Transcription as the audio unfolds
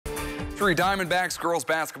Victory Diamondbacks girls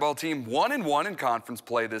basketball team 1-1 in conference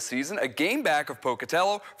play this season, a game back of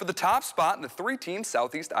Pocatello for the top spot in the three-team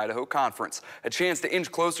Southeast Idaho Conference. A chance to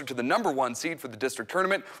inch closer to the #1 seed for the district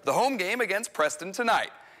tournament with the home game against Preston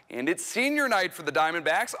tonight. And it's senior night for the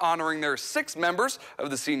Diamondbacks, honoring their 6 members of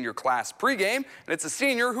the senior class pregame. And it's a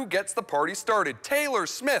senior who gets the party started. Taylor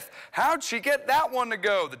Smith, how'd she get that one to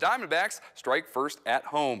go? The Diamondbacks strike first at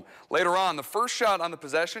home. Later on, the first shot on the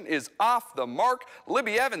possession is off the mark.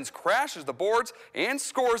 Libby Evans crashes the boards and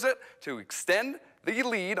scores it to extend the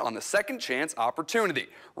lead on the second chance opportunity.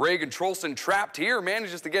 Reagan Trolson trapped here,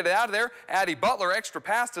 manages to get it out of there. Addie Butler extra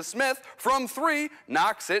pass to Smith from 3,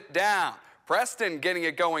 knocks it down. Preston getting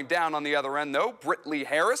it going down on the other end, though. Britley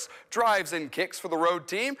Harris drives and kicks for the road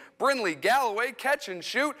team. Brinley Galloway catch and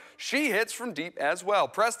shoot. She hits from deep as well.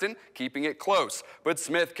 Preston keeping it close, but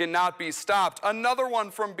Smith cannot be stopped. Another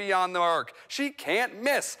one from beyond the arc. She can't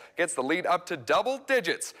miss. Gets the lead up to double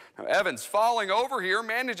digits. Now Evans falling over here,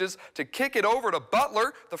 manages to kick it over to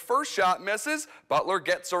Butler. The first shot misses. Butler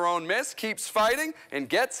gets her own miss, keeps fighting, and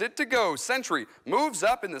gets it to go. Century moves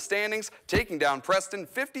up in the standings, taking down Preston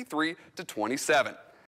 53-27.